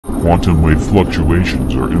quantum wave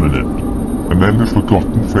fluctuations are imminent. And then the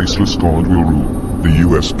forgotten faceless god will rule. The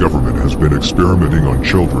US government has been experimenting on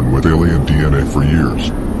children with alien DNA for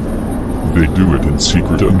years. They do it in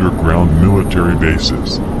secret underground military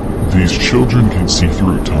bases. These children can see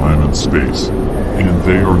through time and space, and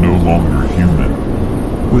they are no longer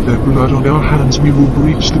human. With their blood on our hands we will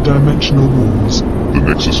breach the dimensional walls. The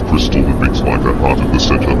Nexus crystal that beats like a heart at the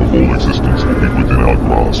center of all existence will be within our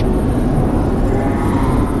grasp.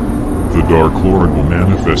 The Dark Lord will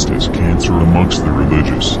manifest as cancer amongst the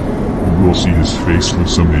religious, who will see his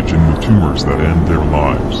faceless image in the tumors that end their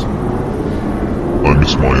lives. I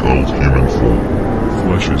miss my old human form.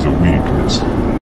 Flesh is a weakness.